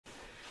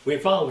We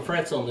followed the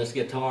frets on this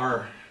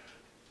guitar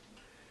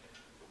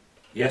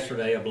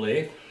yesterday, I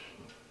believe,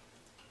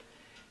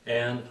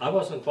 and I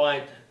wasn't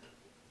quite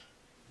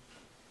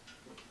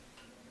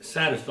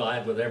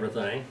satisfied with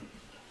everything.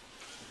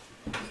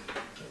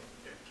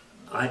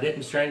 I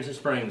didn't change the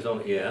springs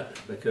on it yet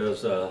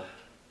because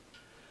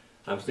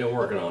I'm still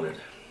working on it.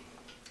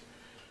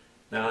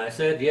 Now, I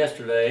said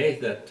yesterday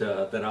that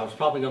that I was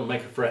probably going to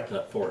make a fret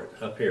nut for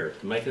it up here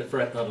to make the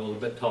fret nut a little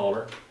bit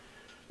taller.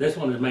 This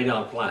one is made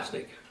out of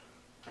plastic.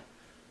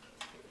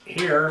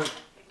 Here,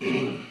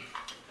 and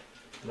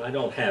I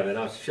don't have it.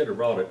 I should have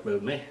brought it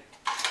with me,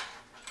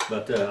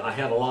 but I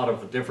had a lot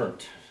of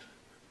different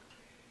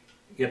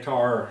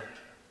guitar,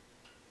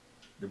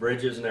 the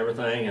bridges and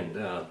everything,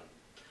 and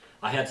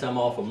I had some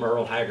off of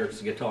Merle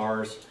Haggard's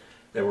guitars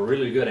that were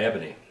really good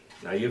ebony.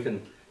 Now you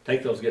can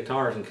take those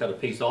guitars and cut a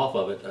piece off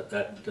of it,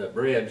 that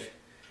bridge,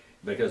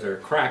 because they're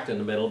cracked in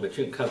the middle, but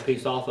you can cut a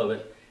piece off of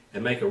it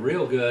and make a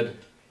real good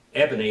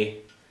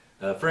ebony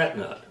fret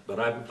nut. But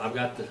I've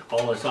got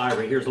all this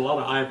ivory. Here's a lot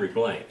of ivory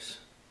blanks.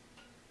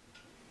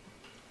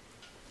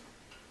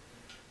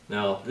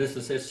 Now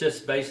it's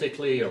just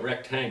basically a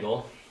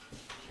rectangle.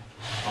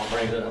 I'll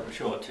bring it up and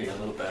show it to you a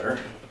little better.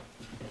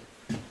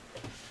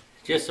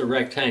 Just a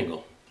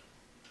rectangle.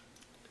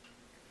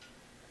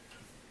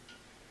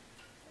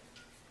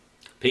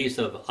 Piece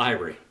of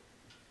ivory.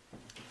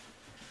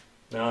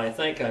 Now I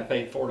think I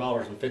paid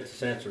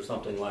 $4.50 or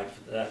something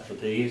like that for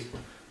these.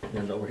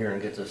 And over here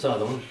and get this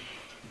other one.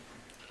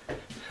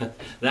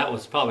 That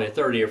was probably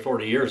 30 or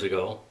 40 years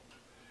ago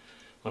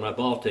when I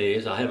bought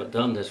these. I haven't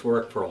done this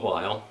work for a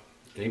while,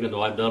 even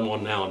though I've done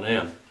one now and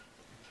then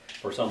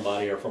for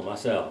somebody or for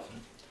myself.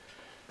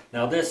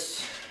 Now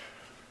this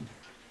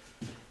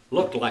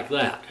looked like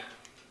that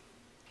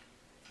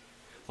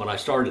when I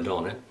started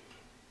on it.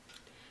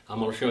 I'm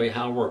going to show you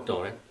how I worked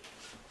on it.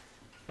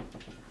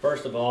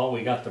 First of all,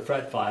 we got the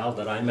fret file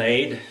that I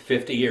made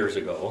 50 years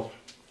ago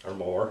or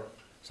more,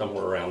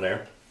 somewhere around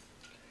there.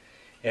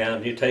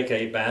 And you take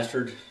a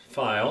bastard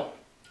file,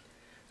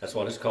 that's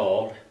what it's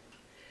called,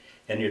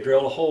 and you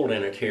drill a hole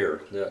in it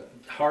here. The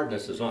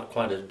hardness is not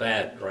quite as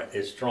bad,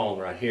 it's strong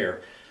right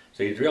here.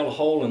 So you drill a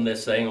hole in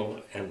this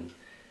thing and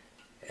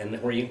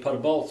where you can put a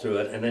bolt through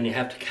it, and then you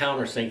have to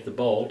countersink the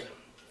bolt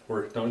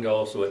where it's going to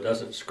go so it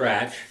doesn't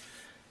scratch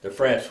the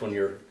frets when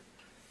you're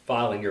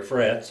filing your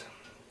frets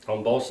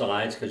on both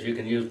sides, because you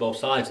can use both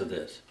sides of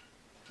this.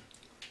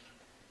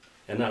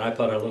 And then I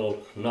put a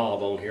little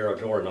knob on here, a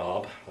drawer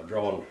knob, a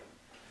drawer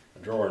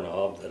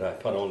knob that I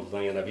put on the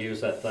thing, and I've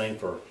used that thing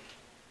for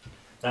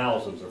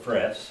thousands of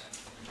frets.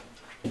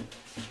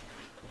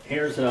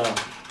 Here's a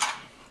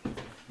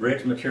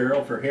bridge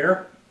material for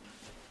here.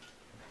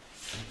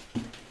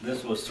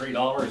 This was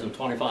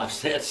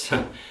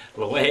 $3.25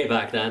 way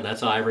back then.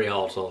 That's ivory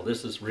also.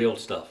 This is real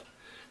stuff.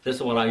 This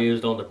is what I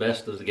used on the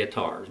best of the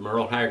guitars.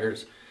 Merle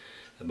Haggard's,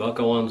 Buck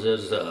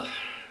Owens's,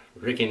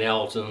 Ricky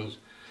Nelson's,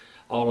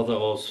 all of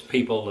those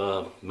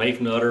people,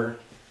 Mafe Nutter.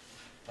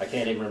 I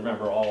can't even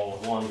remember all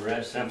of one,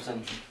 Red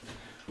Simpson.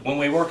 When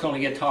we worked on a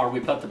guitar, we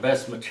put the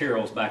best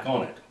materials back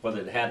on it,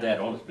 whether it had that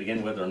on it to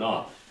begin with or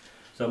not.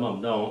 Some of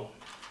them don't.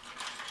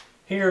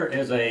 Here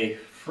is a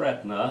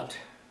fret nut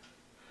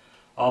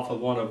off of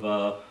one of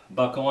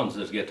Buck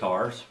Owens's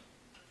guitars.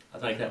 I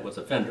think that was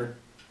a Fender.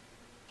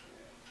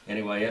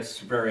 Anyway, it's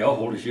very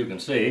old, as you can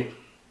see.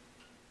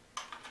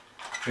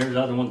 Here's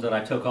other ones that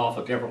I took off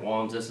of different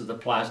ones. This is the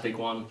plastic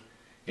one.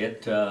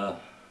 It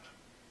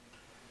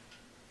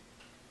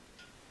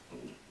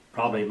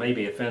probably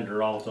maybe a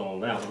Fender also on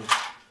that one.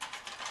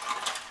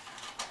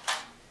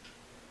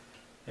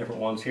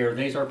 Different ones here.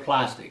 These are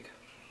plastic.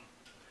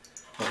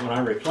 But when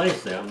I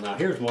replace them, now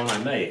here's one I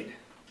made.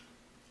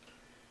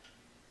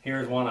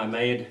 Here's one I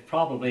made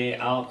probably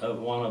out of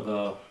one of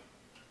the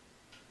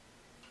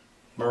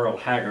Merle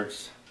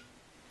Haggard's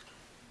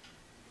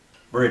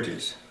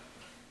bridges.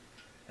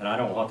 And I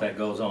don't know what that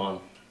goes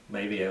on.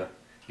 Maybe a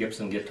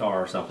Gibson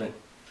guitar or something.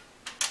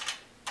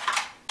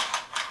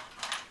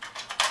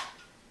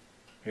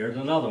 Here's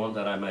another one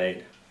that I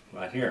made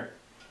right here.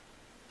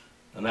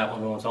 And that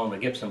one was on the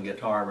Gibson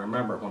guitar. I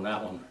remember when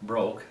that one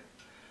broke,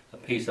 a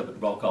piece of it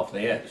broke off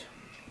the edge.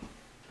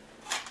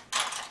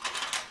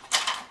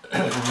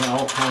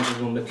 All kinds of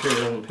little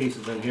material and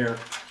pieces in here.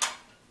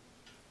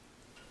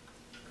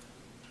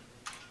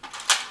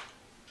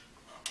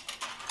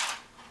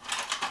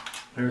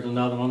 Here's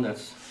another one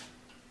that's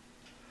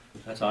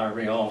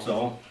ivory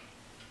also.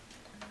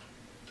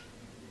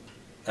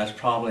 That's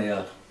probably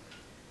an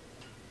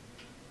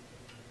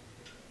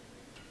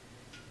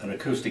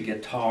acoustic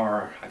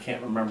guitar. I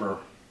can't remember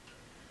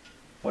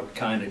what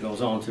kind it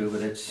goes on to,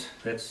 but it's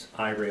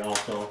ivory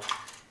also.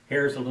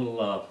 Here's a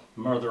little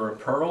mother of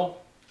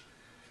pearl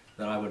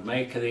that I would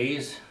make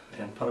these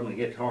and put them in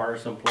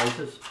guitars some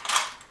places.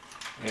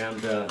 And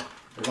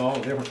there's all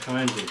different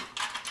kinds of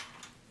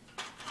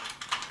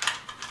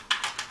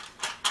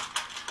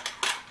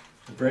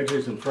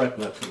bridges and fret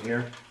nuts in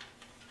here.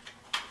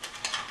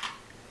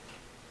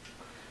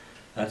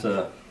 That's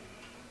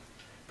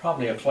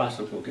probably a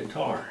classical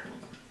guitar.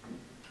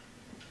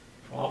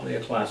 Probably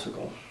a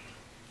classical.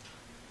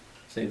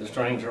 See, the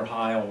strings are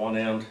high on one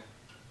end,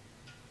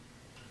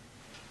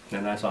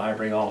 and that's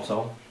ivory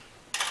also.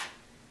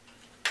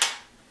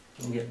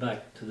 We'll get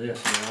back to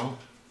this now,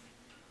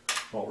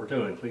 what we're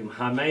doing.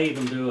 I may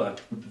even do a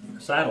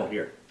saddle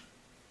here.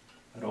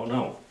 I don't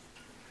know.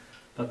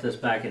 Put this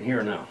back in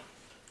here now.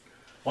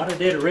 What I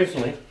did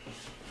originally,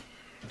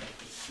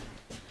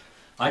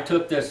 I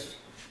took this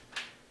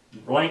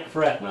blank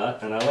fret nut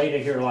and I laid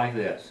it here like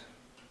this.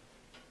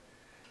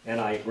 And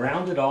I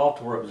ground it off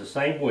to where it was the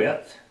same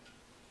width.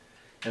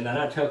 And then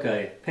I took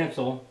a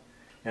pencil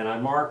and I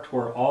marked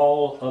where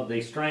all of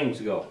the strings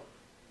go.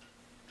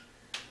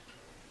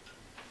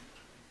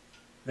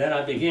 Then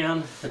I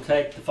began to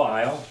take the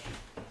file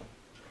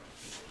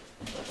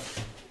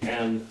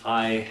and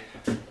I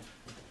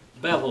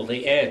beveled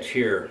the edge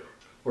here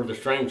where the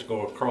strings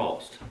go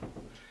across.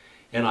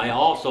 And I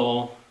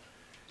also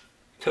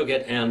took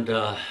it and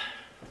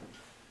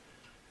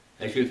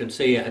as you can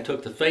see, I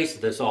took the face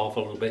of this off a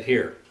little bit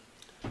here.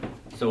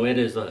 So it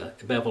is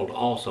beveled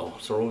also.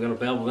 So we're going to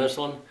bevel this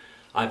one.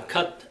 I've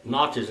cut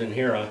notches in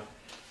here.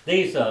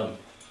 These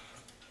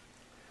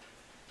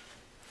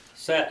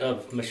set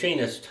of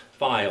machinist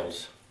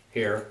files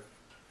here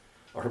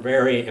are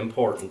very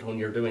important when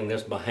you're doing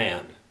this by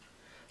hand.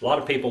 A lot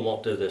of people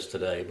won't do this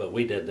today, but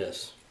we did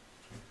this,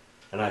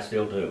 and I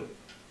still do.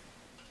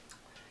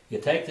 You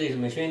take these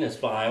machinist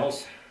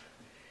files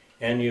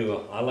and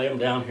I lay them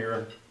down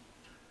here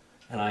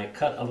and I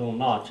cut a little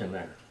notch in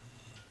there.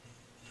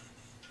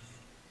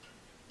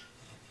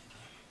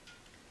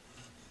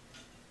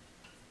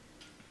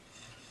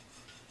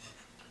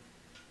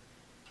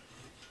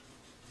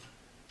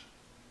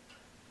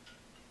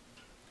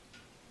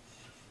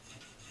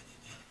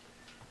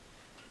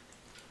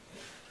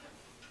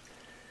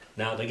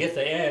 Now to get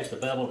the edge, the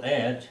beveled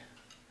edge,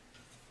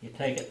 you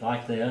take it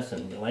like this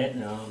and you lay it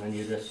down and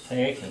you just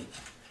take and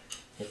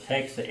it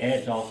takes the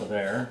edge off of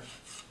there.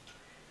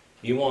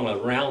 You want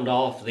to round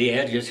off the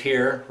edges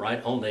here,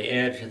 right on the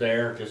edge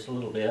there, just a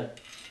little bit.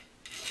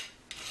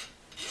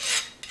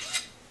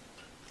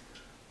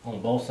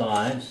 On both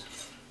sides.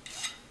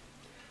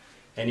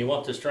 And you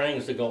want the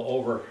strings to go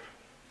over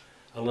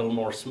a little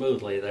more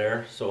smoothly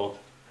there, so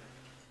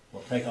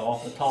we'll take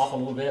off the top a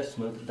little bit,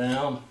 smooth it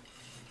down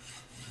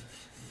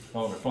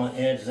on the front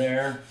edge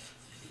there,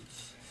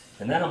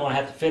 and then I'm going to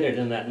have to fit it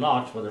in that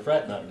notch where the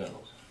fret nut goes.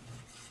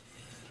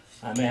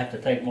 I may have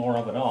to take more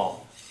of it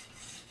off.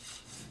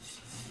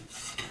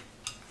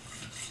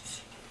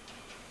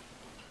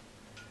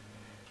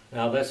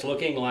 Now that's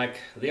looking like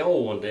the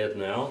old one did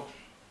now.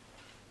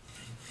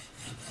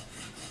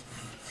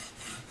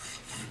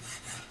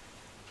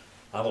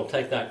 I will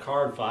take that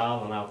card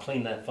file and I'll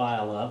clean that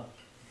file up.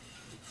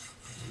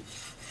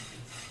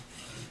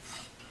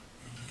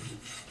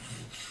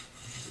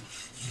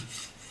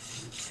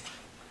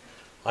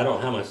 I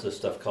don't know how much this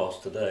stuff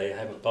costs today. I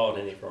haven't bought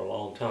any for a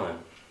long time.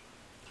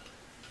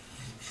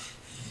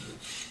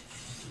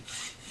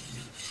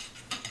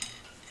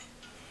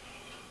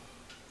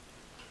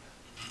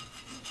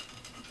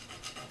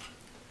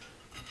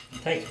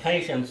 It takes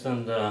patience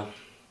and know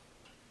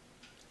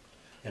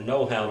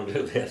how to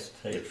do this, to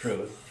tell you the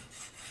truth.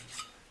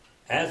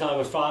 As I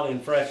was filing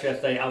fresh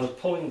yesterday, I was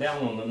pulling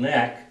down on the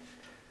neck,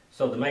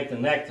 so to make the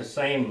neck the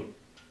same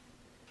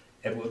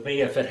it would be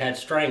if it had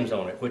strings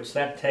on it, which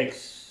that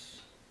takes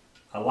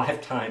a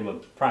lifetime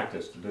of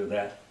practice to do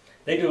that.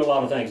 They do a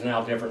lot of things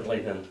now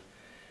differently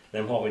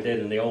than what we did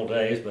in the old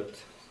days, but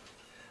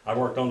I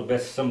worked on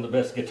some of the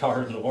best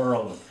guitars in the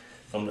world, and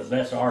some of the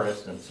best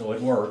artists, and so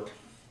it worked.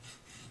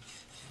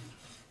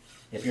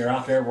 If you're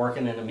out there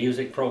working in a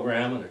music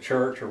program in a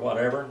church or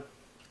whatever,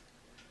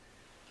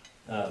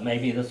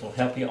 maybe this will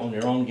help you on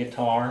your own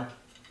guitar.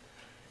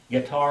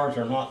 Guitars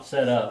are not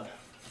set up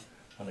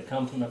when they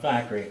come from the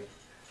factory.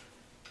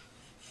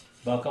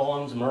 Buck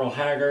Owens, Merle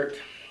Haggard,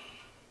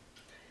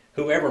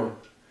 whoever,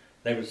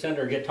 they would send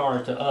their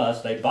guitars to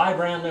us. They'd buy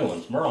brand new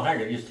ones. Merle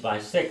Haggard used to buy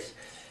 6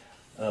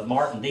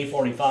 Martin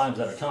D45s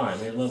at a time.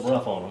 He was a little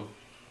rough on them.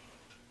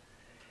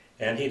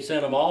 And he'd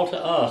send them all to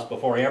us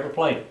before he ever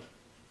played them.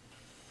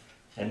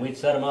 And we'd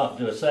set them up,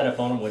 do a setup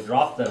on them. We'd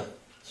drop the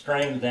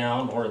strings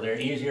down where they're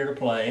easier to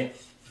play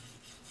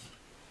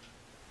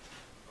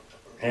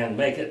and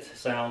make it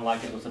sound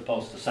like it was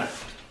supposed to sound.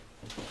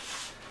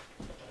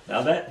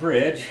 Now that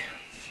bridge,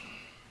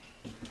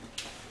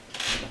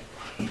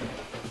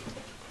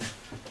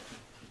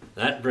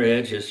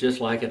 is just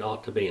like it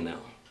ought to be now.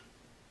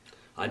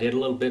 I did a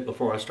little bit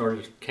before I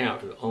started to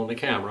count on the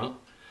camera,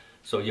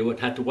 so you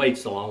wouldn't have to wait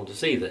so long to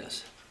see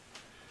this.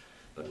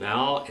 But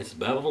now it's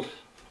beveled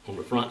on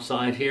the front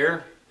side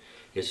here.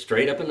 It's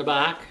straight up in the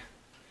back.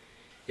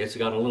 It's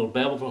got a little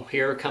bevel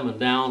here coming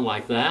down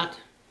like that.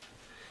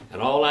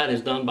 And all that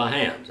is done by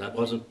hand. That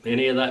wasn't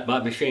any of that by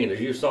machine.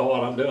 As you saw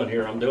what I'm doing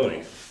here, I'm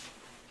doing it.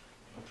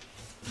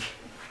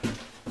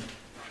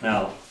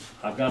 Now,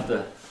 I've got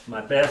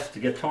my best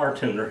guitar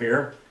tuner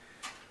here.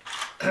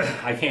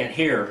 I can't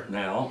hear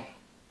now,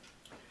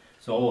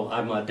 so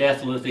I'm a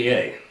deaf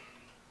luthier.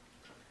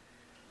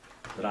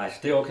 But I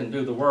still can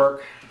do the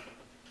work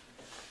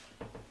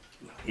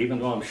even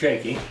though I'm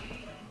shaky.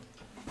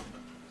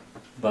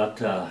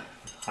 But I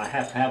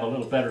have to have a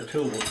little better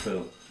tool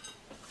to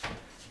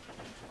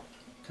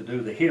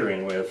do the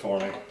hearing with for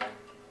me.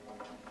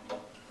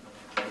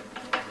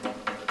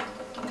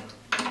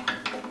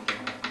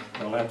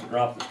 I'll have to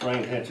drop the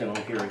string tension on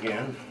here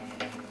again.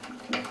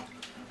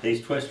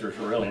 These twisters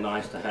are really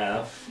nice to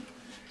have.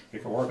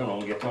 If you're working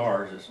on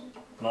guitars, it's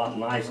not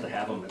nice to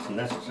have them, it's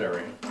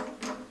necessary.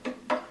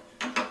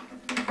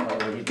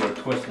 Otherwise you'd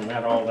be twisting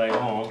that all day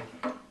long.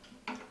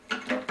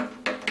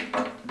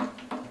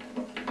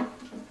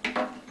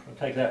 I'll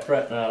take that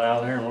fret nut out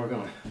of there and we're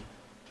going to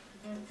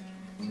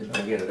see if I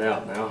can get it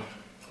out now.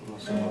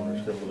 Some of them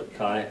are still a little bit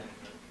tight.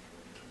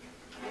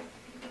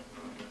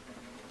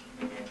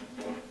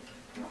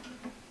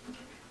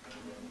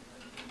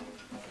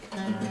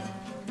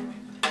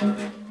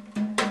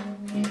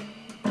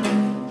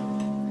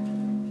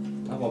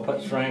 I'm going to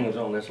put strings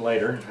on this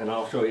later and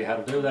I'll show you how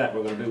to do that.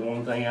 We're going to do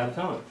one thing at a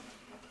time.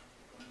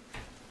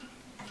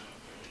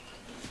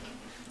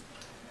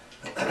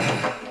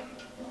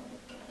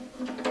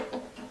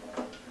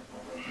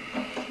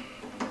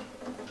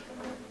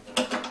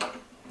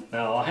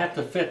 Now I'll have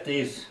to fit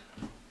this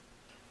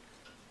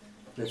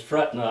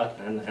fret nut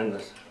and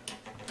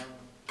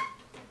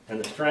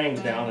the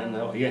strings down,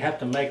 and you have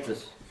to make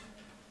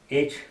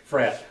each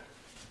fret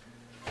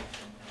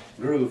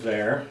groove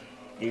there.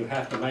 You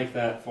have to make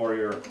that for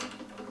your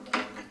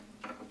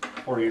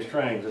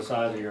strings, the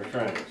size of your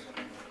strings,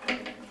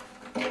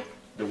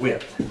 the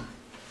width.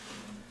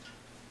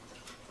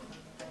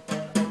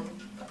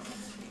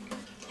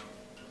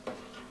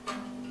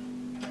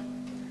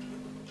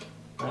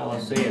 Now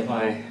let's see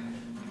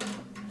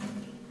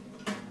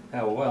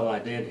how well I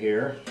did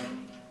here.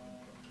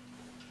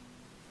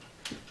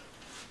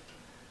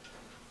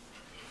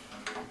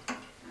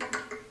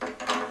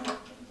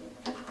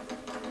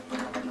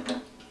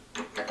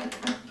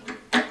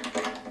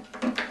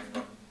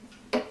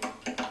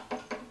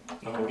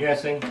 I'm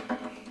guessing,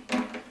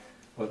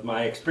 with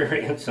my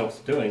experience of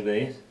doing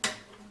these,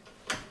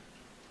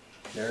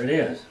 there it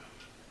is.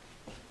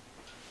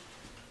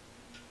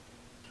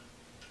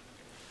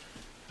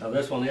 Now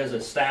this one is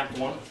a stamped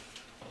one.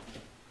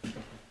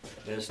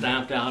 It's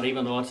stamped out,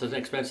 even though it's an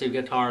expensive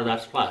guitar,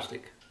 that's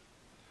plastic.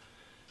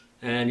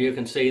 And you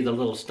can see the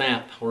little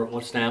stamp where it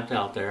was stamped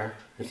out there.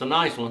 It's a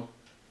nice one,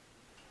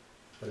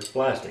 but it's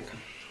plastic.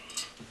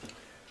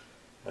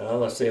 Now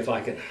let's see if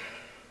I can.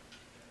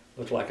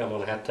 Looks like I'm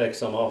going to have to take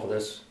some off of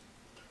this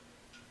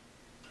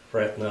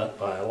fret nut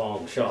by a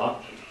long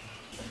shot.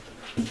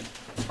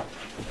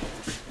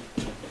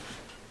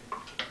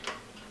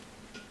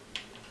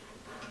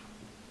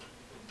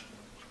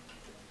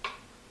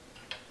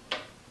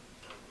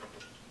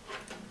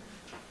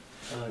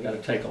 I got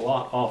to take a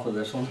lot off of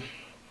this one.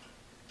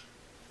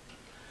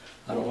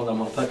 I don't know whether I'm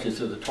going to put you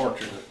through the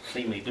torture to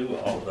see me do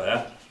all of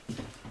that.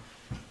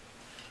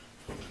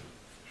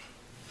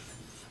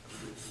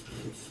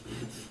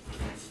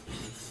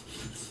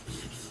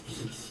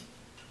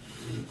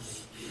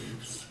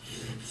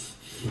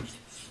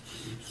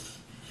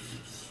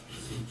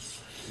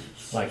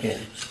 Like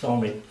it saw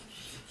me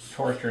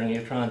torturing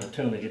you trying to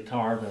tune a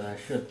guitar that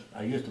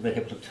I used to be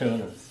able to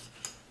tune in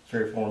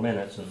 3 or 4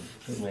 minutes, and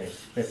it took me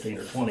 15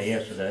 or 20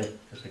 yesterday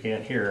because I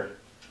can't hear.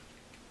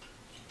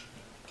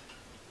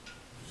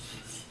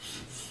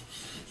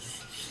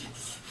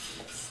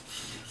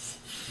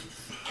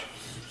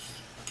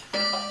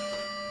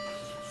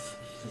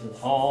 This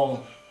is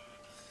all,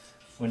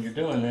 when you're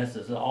doing this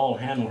is all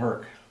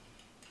handwork.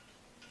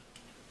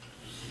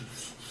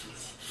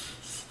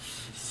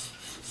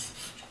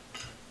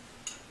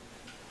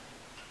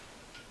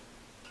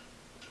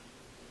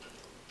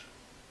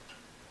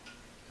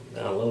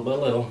 Down a little by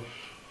little.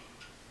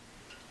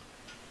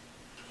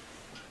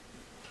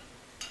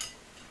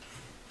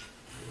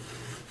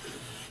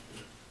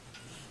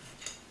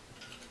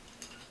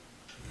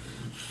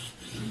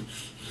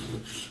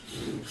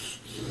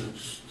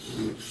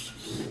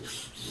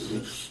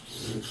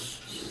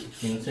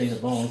 You can see the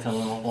bone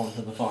coming off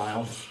onto the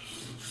file.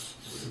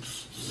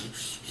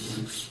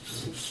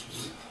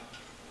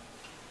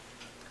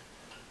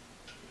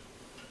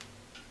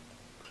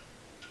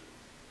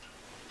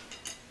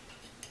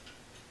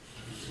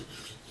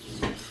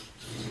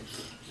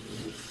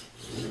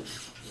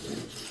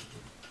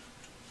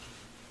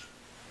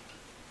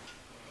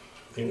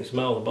 You can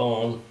smell the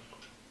bone.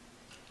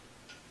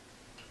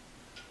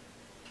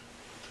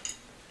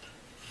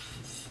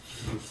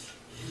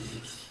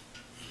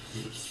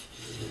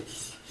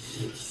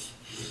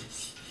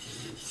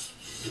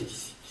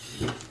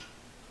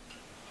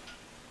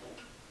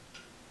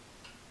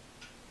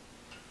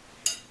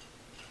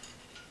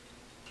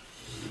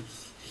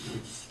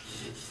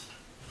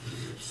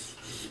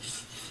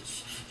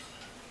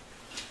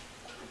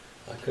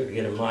 I could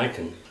get a mic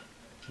and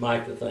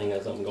mic the thing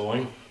as I'm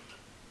going.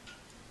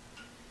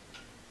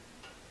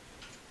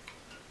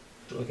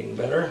 Looking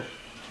better.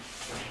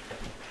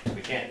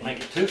 We can't make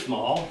it too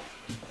small.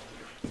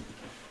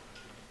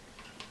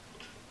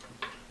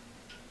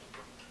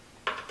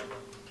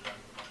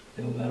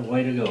 Still got a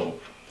way to go.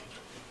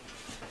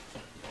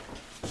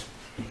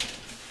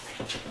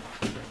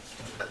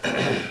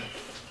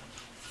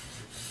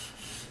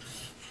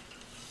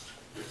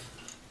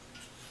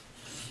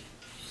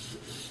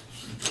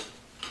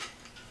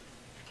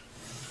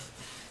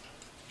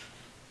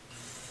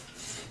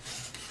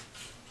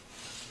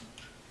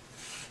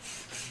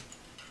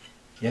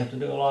 You have to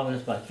do a lot of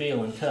this by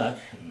feel and touch.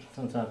 And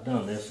since I've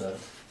done this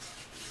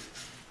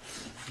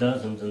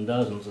dozens and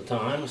dozens of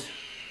times,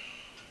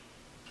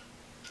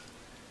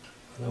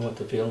 I know what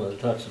the feel and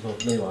the touch is supposed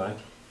to be like.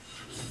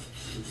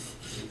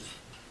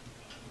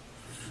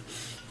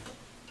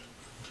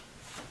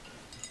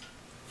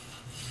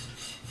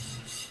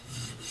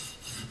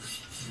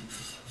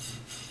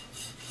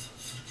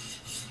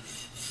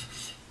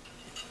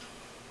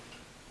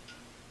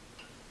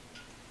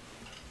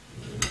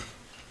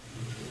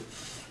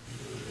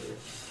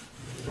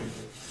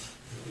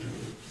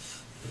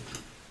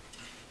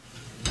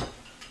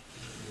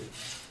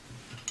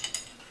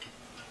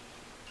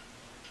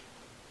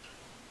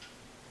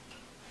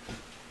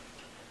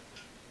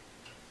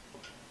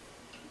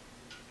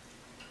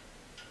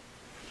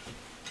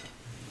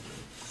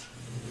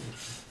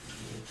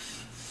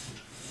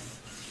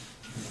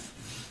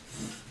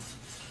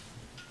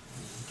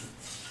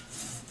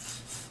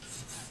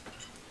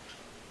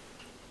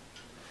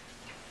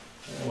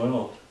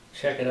 We'll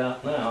check it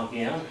out now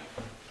again.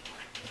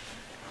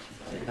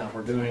 See how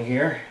we're doing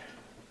here.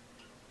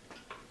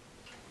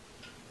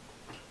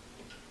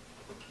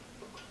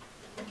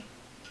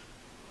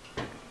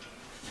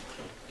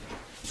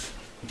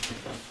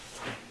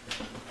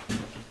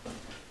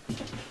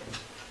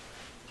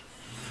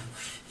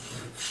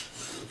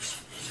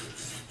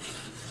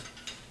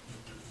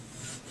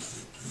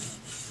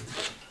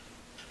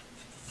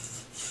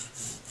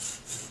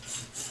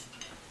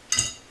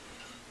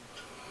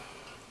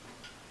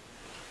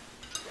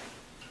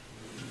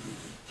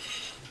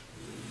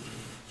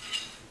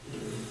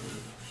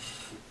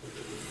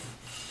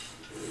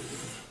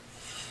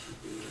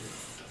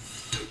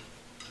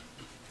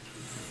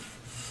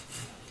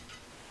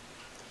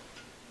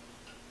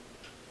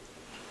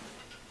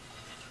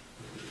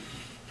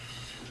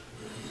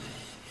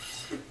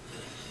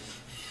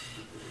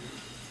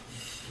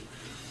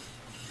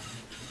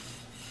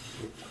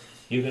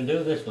 You can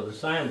do this with a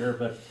sander,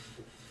 but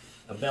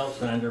a belt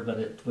sander, but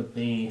it would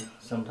be,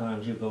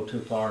 sometimes you go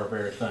too far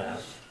very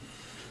fast.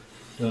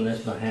 Doing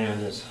this by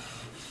hand is,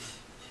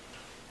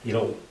 you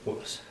don't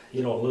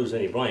lose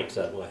any blanks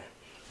that way.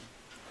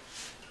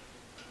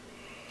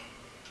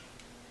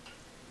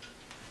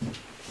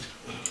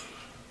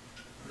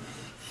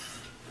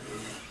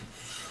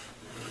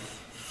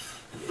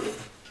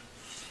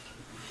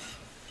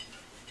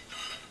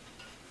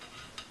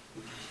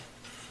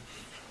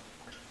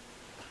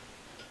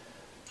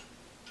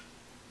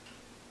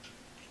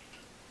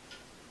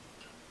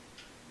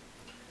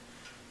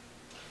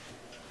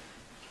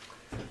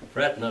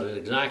 Fret nut is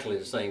exactly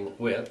the same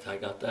width. I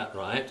got that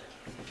right.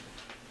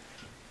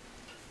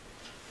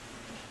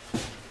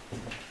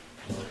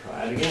 We'll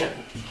try it again.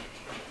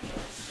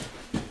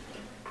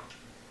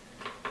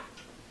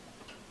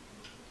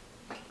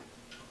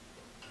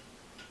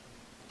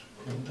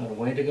 We've got a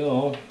way to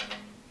go.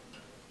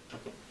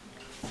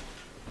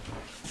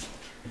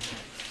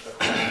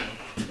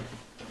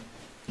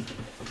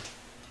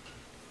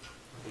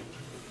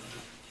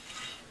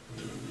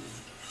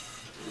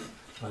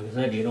 Like I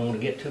said, you don't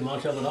want to get too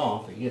much of it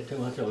off. If you get too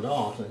much of it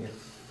off, then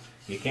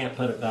you can't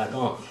put it back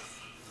on.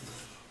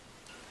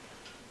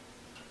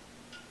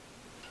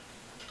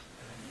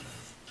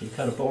 You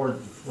cut a board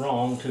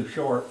wrong, too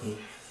short, and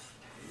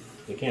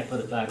you can't put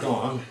it back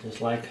on,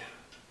 just like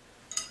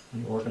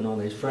when you're working on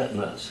these fret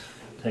nuts.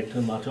 Take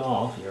too much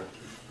off,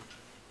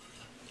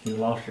 you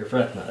lost your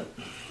fret nut.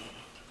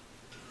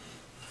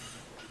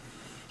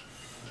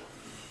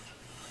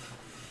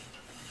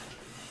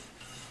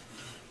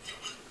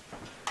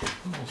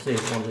 Let's see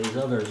if one of these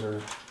others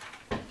are.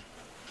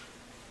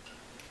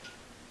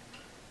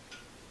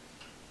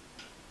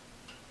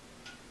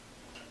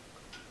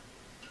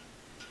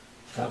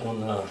 That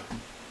one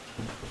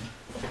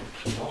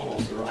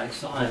almost the right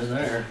size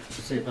there.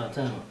 Let's see about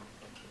that one.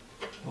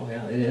 Oh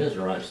yeah, it is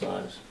the right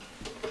size.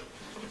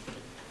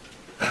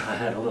 I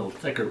had a little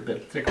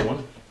bit thicker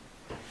one.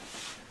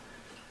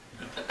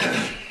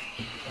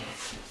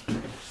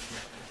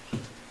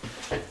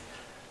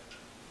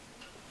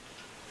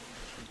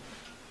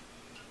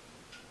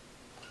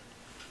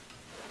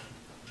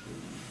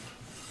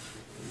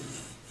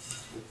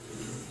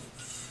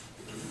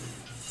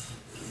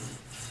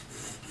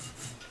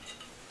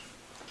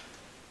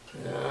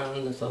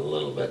 And it's a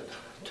little bit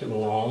too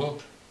long.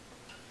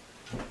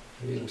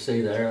 You can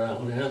see there, that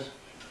one is.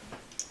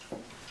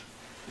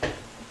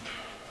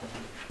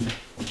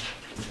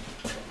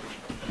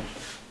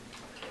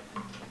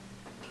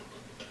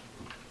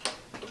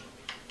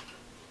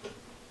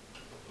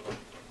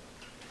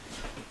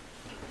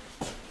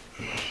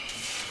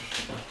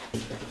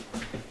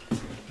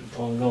 Keep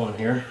on going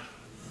here.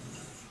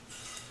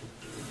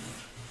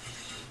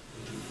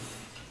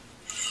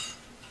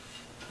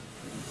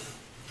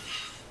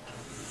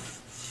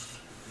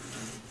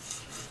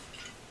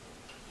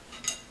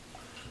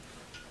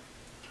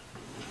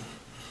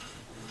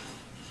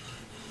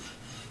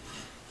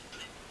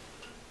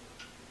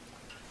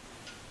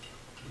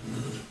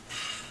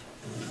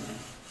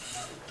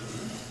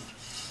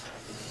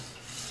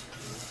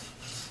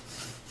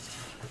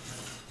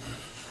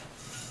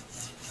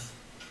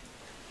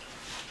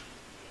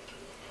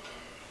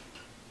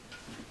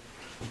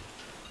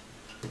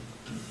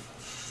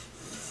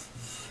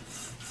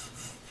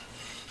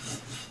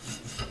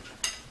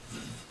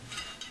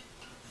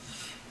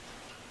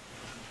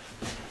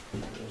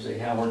 See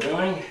how we're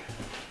doing.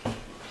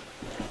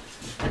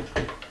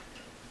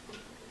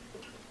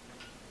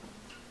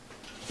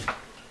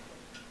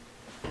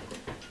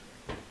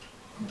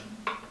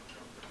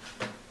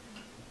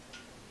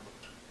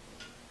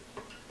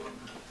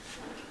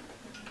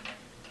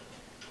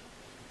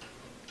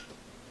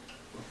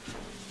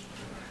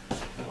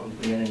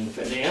 Beginning to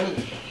fit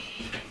in.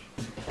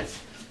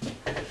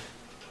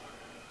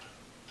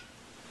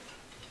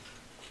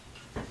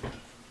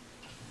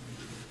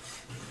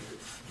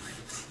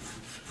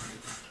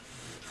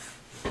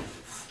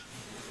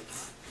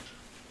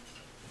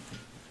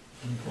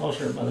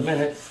 Closer by the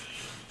minute.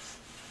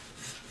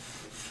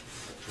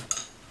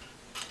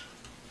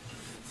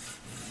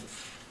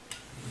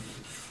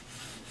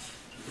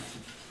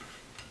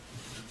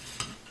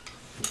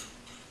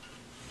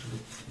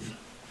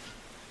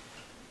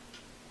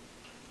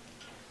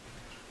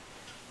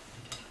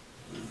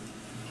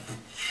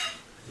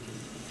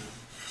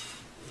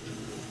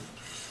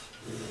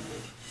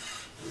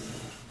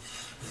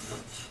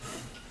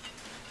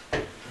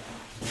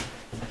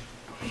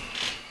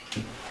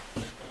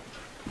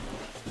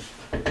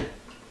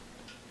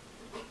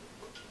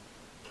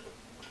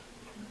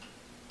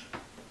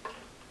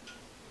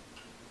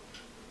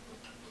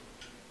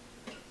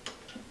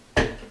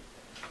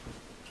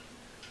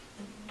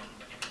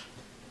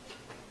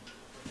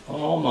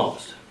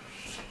 Almost.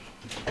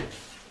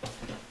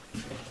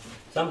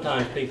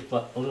 Sometimes people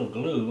put a little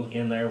glue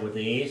in there with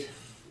these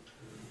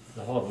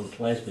to hold them in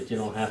place, but you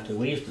don't have to.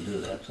 We used to do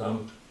that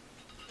some.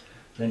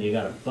 Then you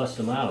got to bust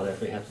them out of there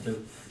if you have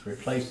to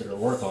replace it or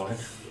work on it.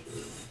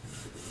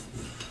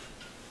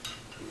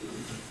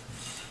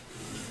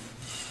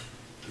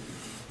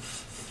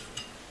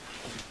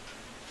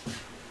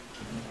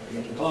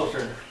 We're getting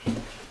closer.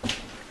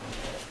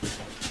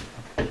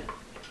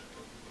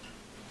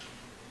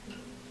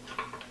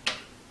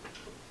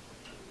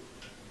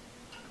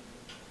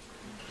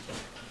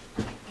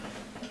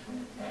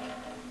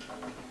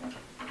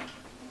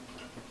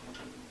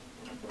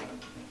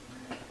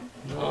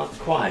 Not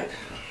quite.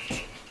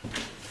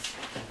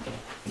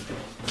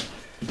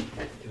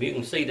 If you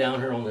can see down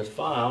here on this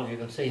file, you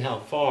can see how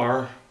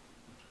far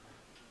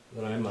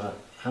that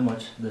how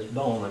much this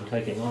bone I'm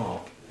taking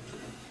off.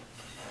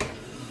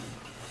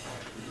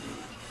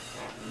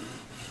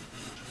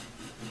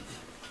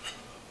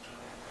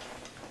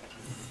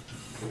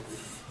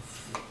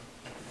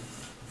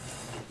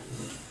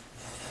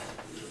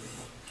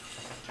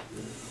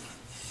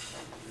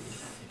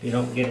 If you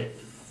don't get it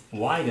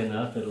wide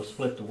enough, it'll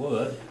split the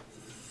wood,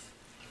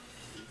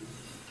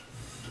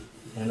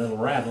 and it'll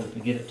ravel if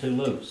you get it too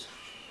loose.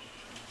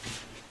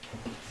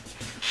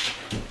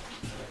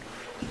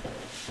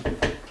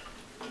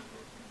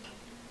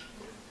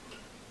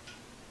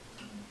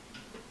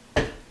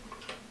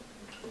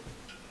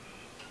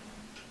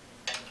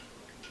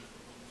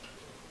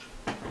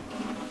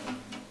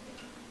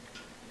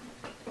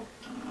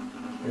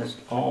 Just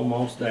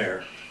almost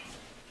there.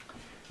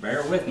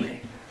 Bear with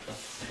me.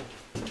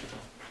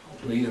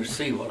 Hopefully you'll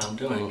see what I'm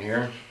doing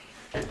here.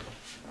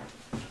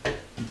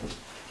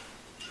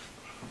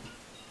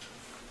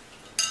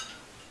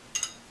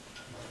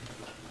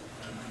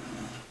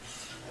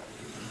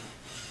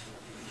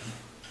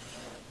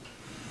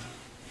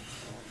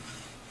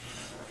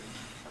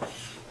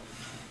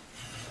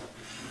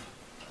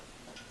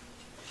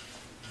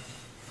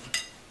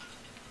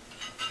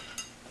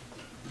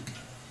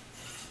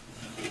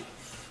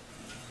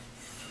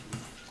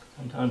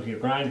 Sometimes you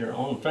grind your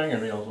own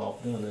fingernails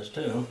off doing this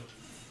too.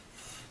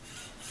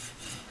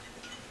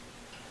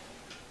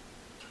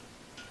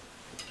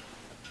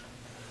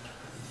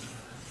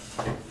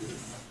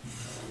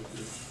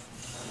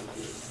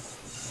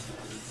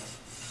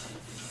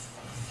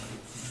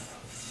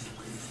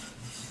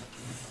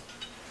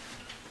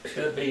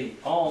 Should be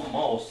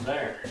almost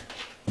there.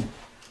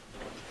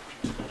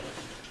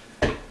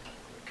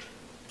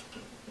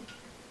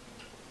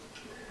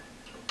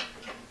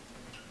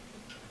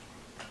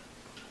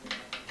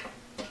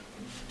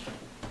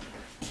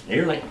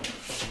 Nearly.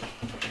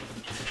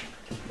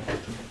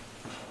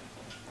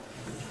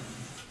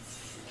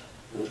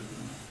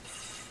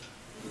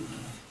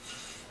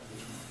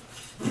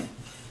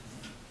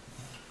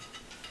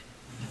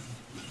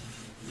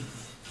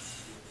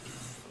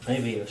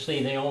 Maybe you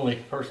see the only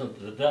person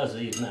that does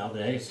these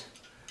nowadays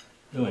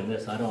doing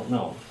this, I don't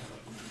know.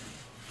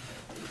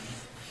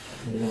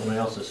 Anyone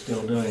else is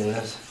still doing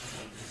this,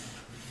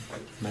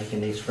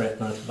 making these fret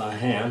nuts by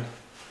hand.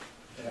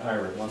 The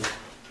ivory one.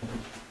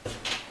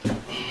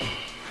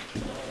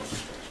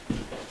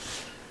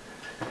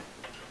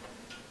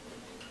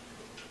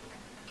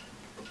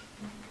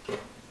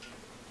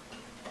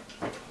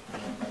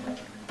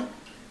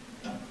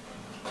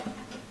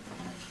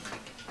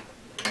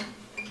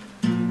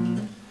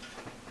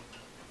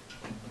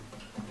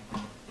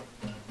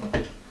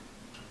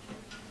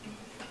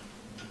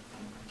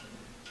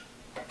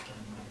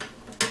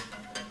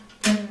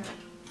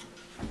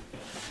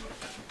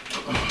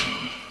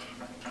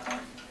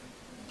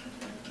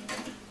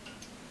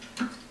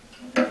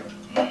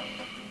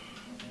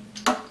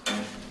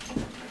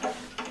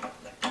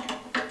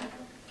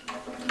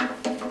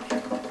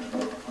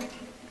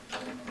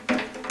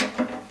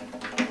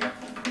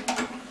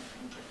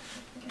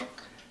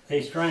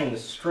 these strings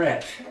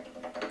stretch.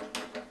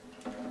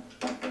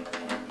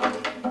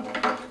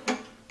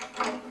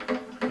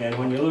 And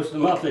when you loosen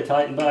them up, they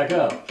tighten back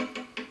up.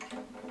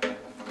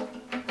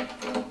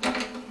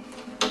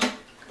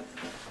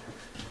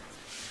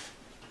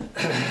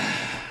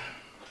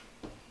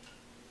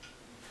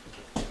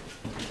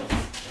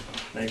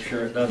 Make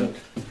sure it doesn't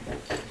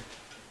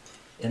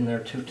in there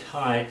too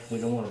tight.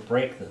 We don't want to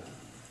break the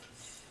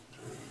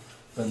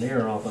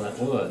veneer off of that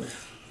wood,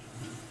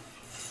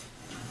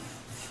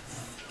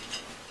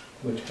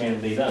 which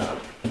can be done.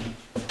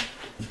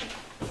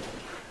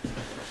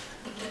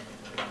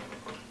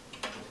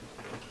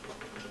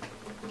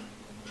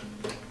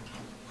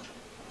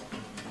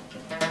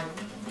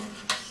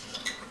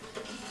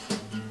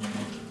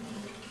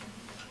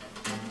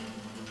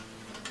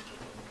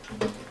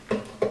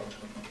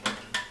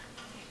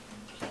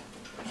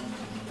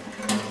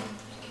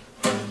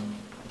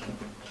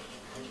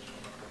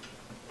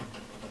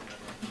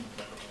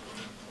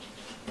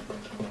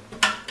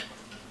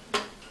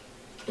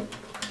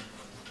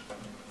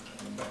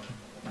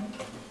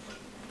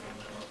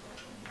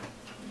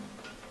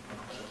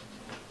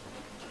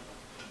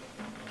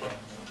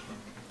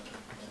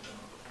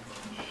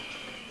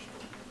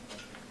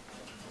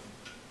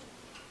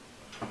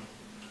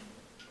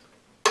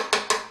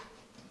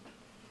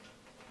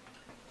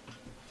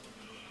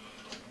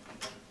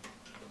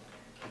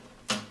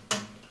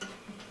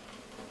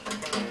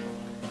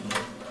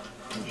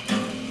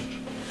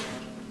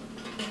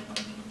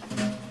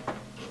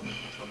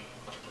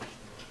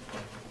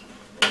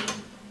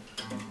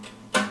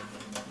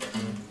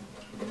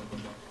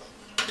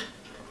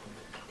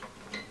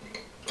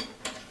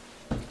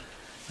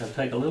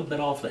 I'll take a little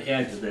bit off the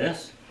edge of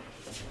this.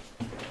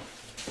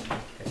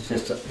 It's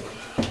just a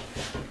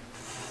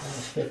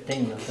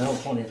 15 to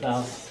 20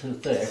 thousandths too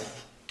thick.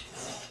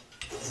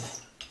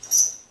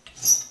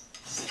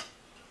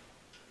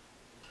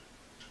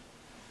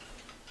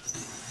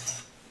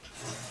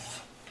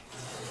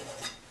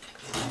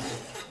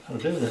 I'll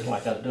do this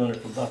like I was doing it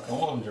for Buck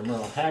Owens or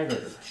Merle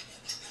Haggard or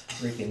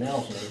Ricky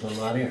Nelson or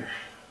somebody.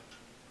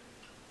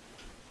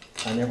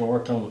 I never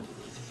worked on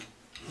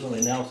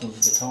Willie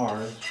Nelson's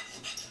guitars.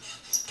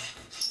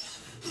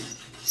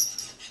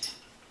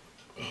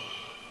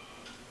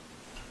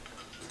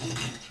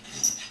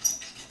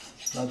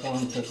 Buck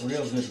Owens took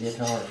real good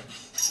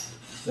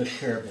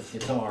care of his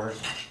guitars.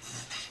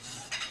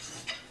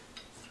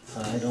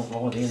 I don't know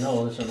whether you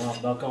know this or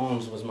not, Buck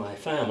Owens was my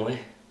family,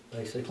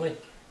 basically.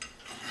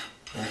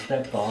 My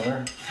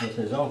stepfather was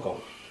his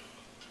uncle.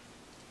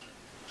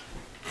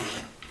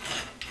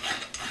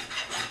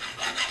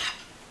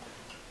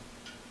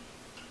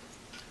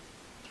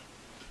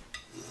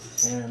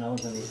 And I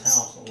was in his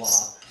house a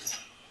lot.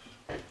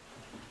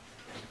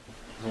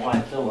 His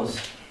wife Phyllis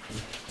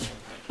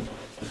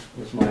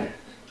was my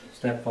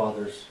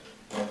stepfather's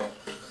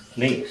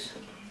niece.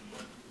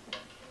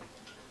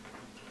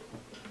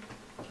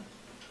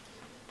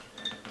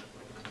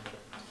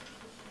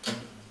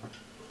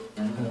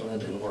 Well, that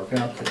didn't work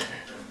out today.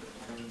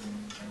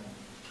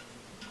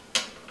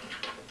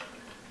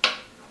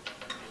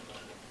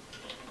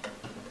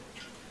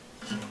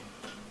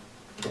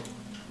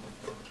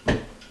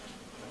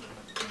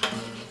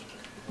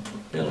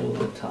 Feel a little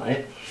bit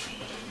tight.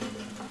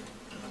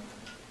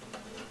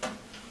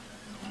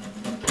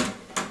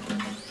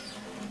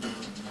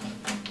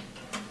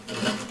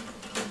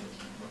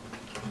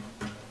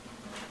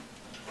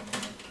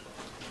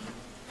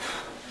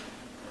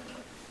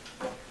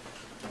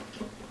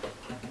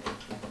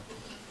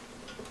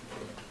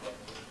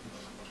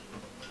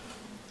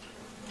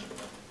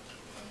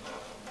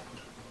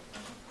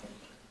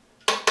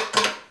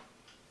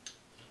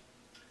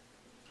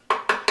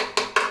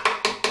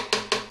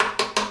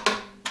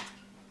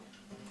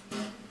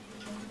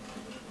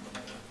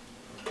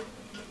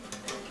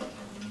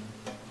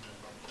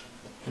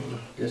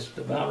 Just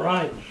about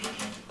right.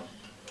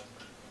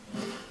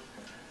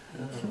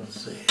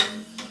 Let's see.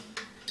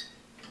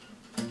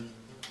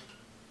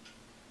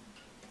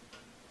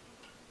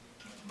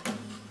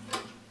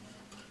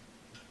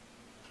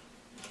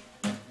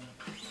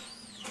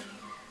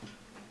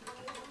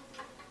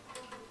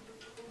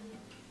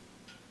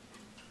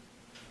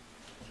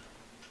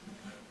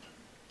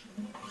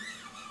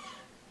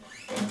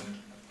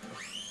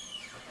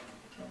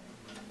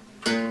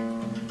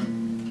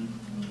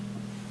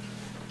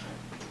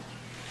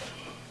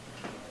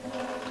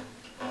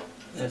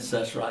 It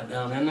sets right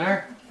down in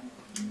there.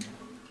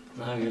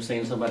 Now you're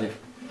seeing somebody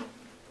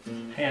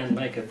hand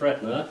make a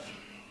fret nut.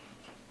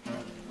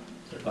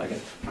 See if I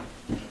can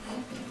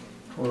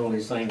twirl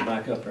these things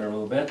back up there a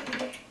little bit.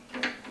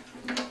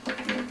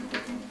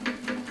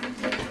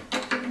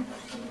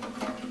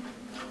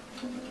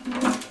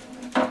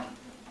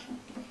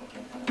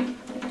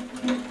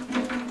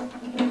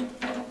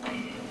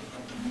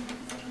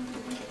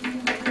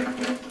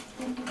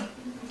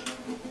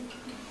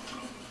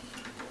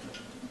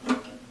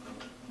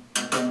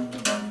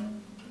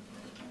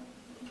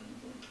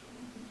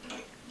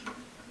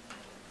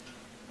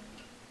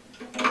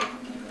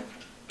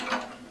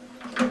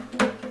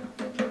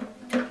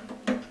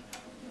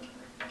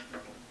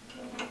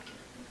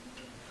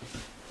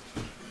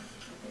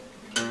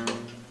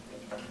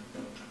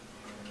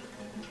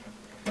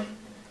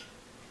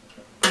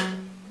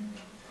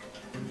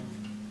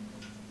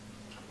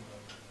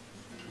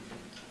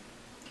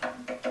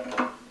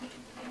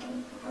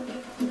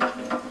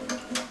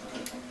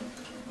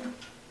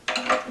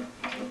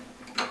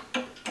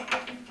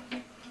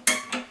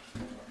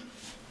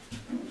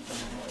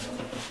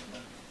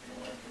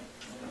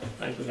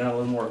 got a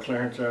little more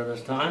clearance there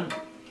this time.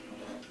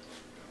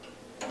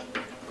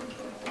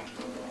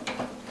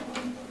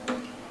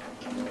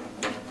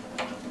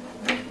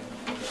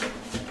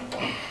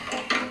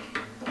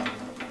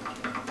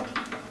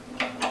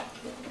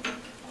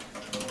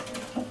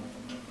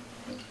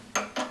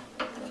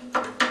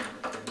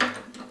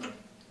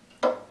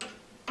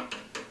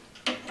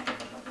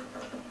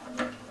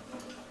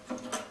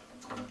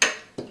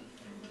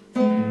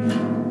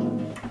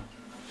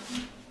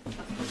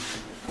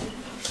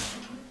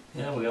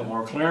 Yeah, we got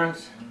more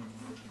clearance.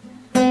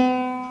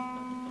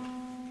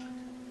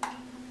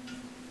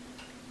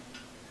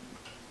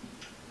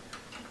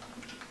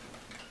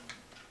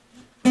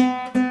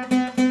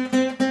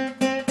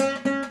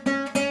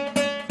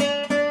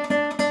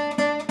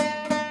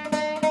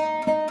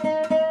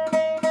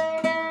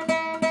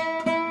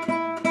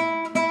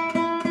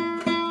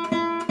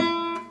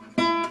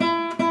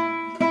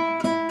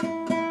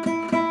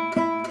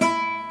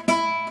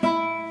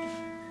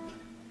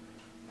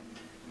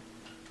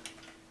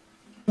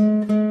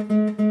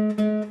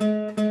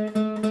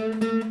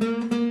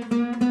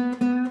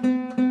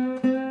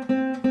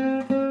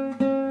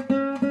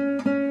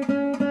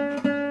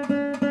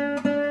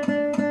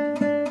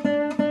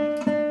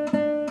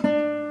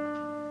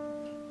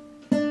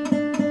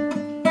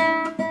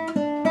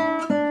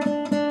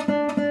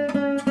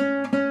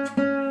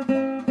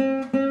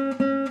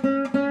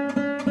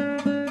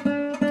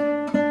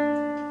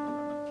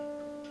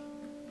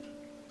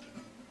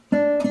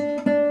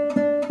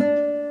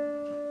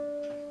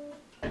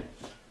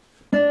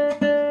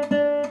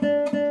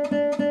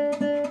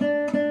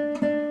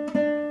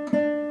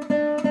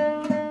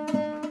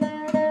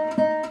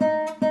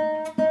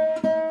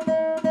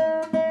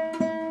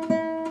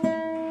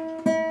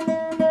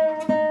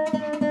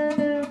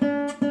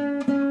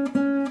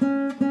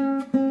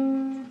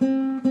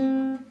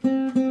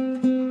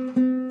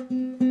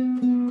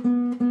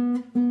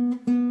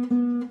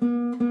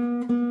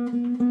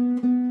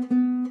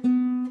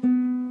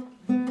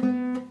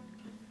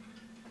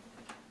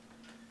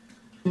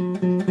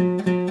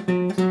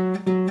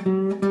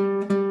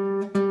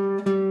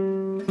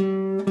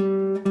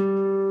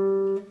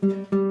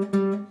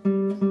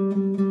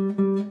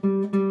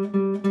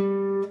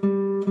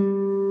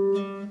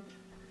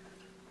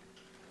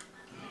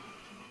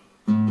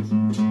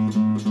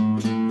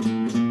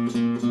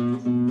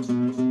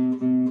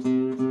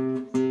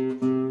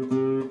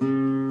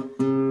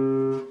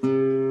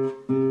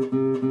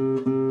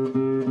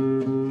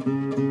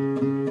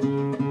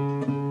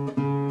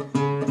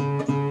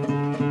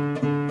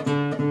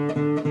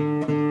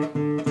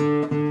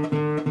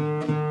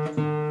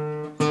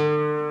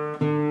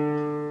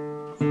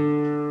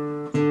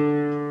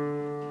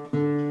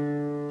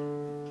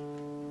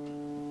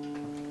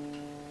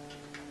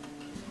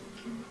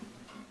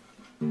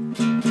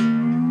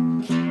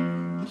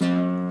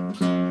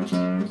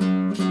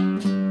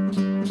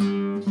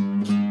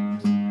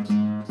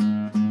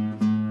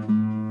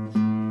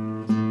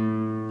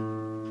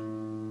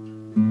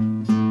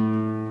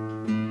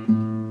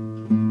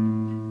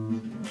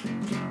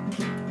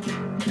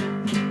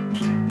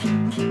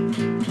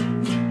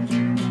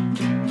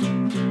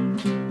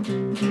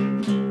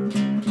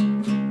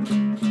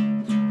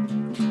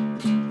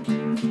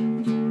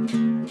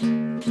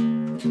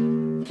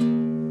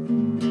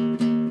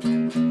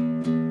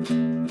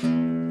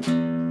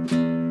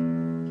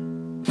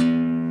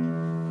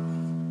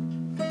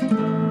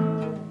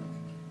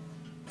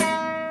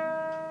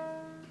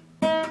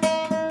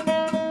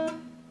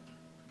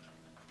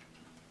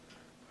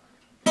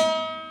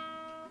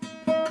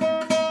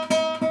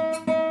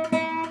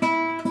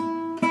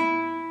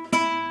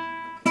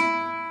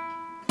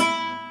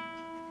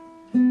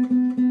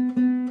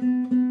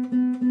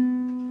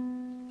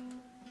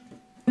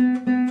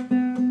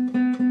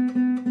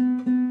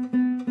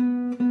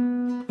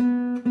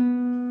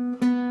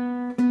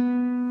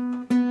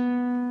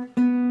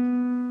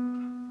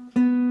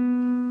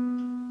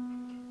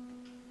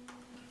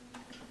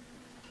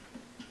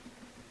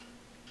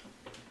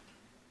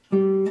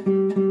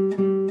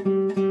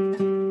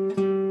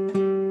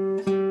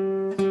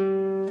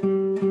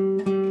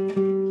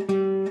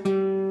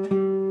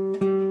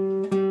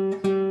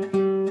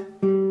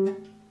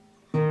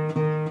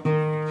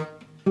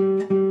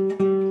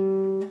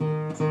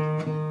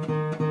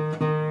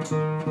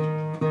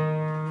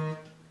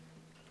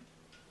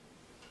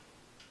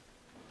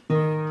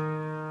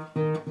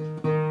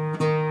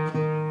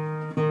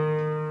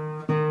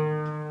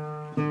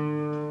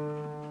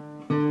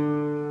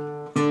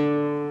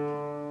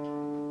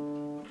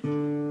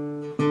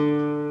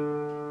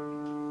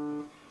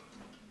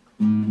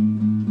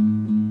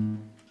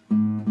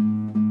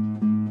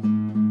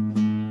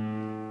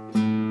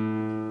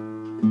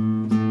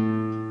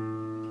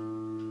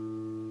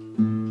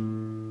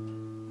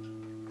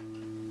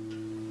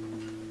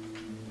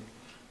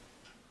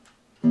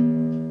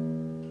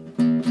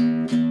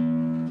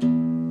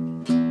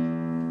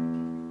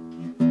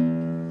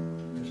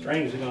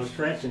 strings are going to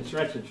stretch and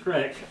stretch and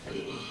stretch.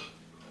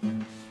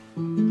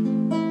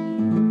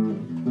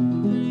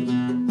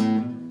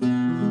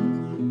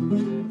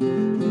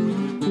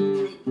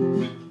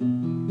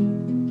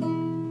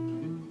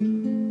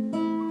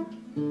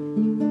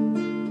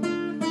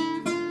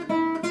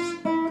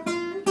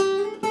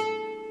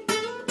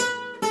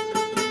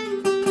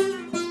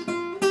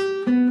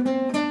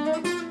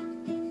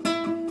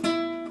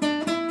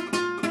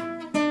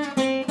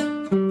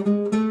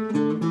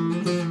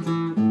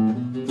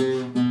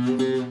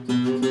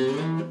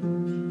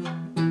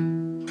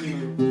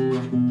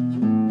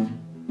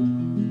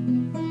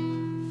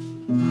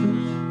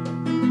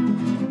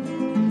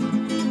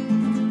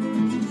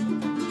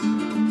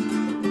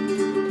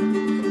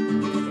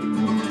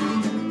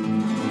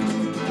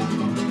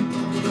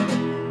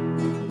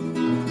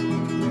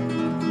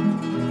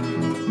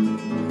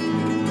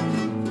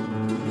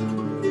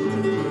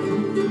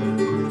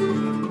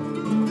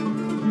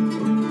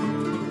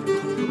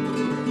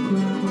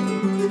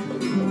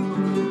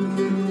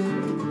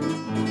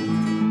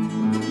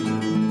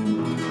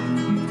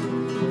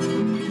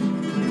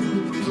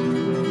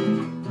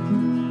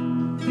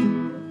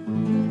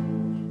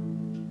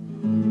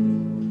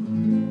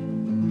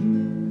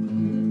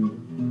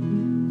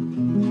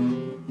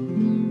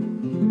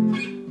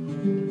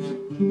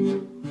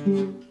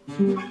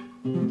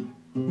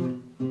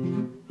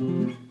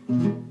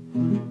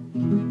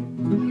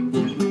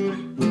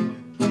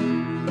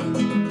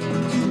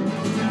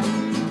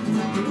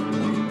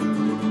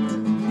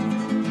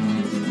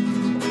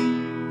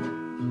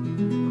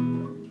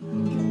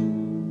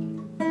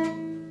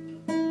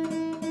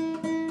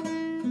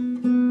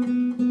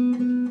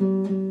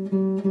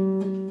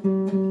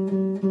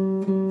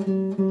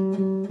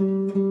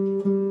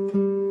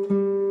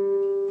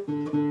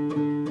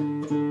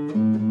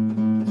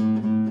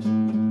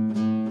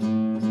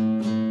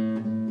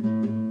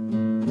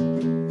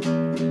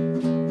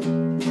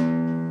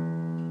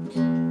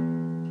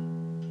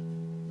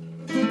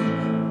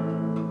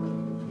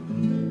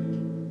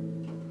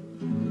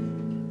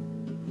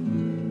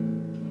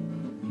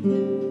 Well,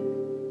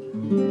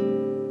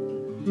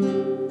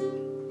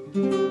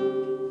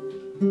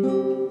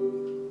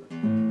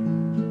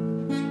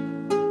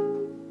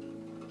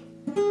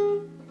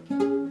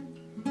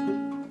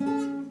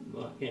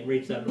 I can't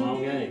reach that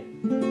long A.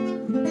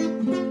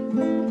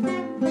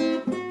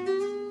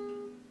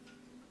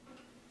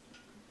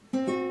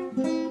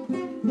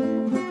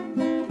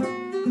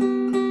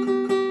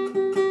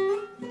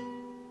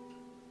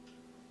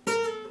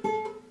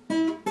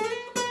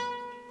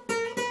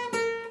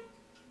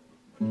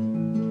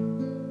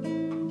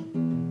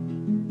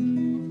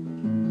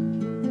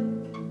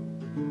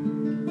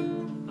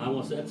 I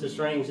will set the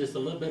strings just a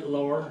little bit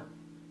lower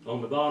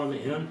on the bottom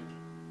end.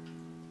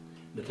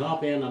 The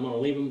top end I'm going to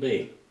leave them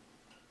be.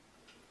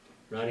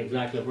 Right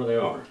exactly where they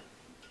are.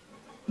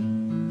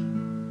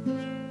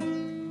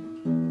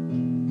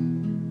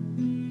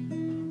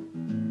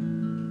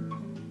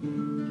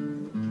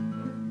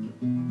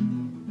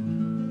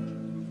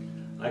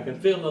 I can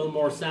feel a little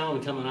more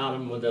sound coming out of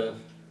them with a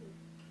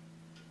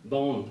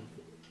bone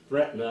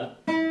fret nut.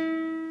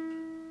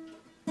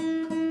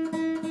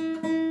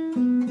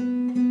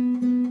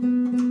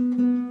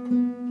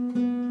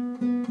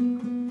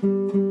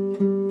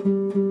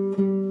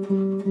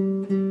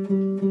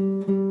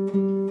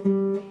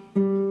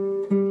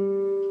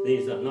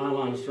 These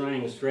nylon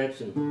strings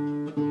stretching.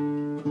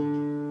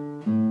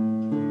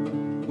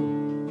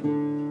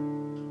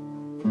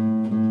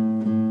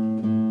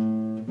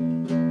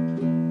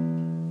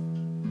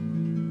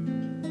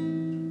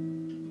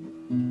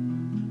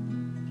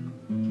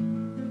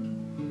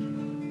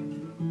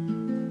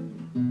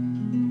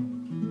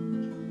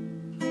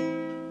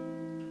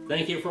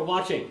 Thank you for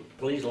watching.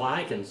 Please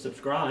like and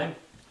subscribe.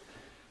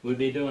 We'll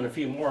be doing a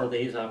few more of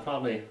these. I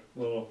probably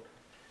will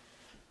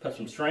put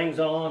some strings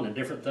on and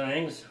different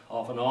things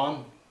off and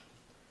on.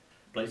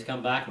 Please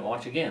come back and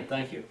watch again.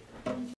 Thank you.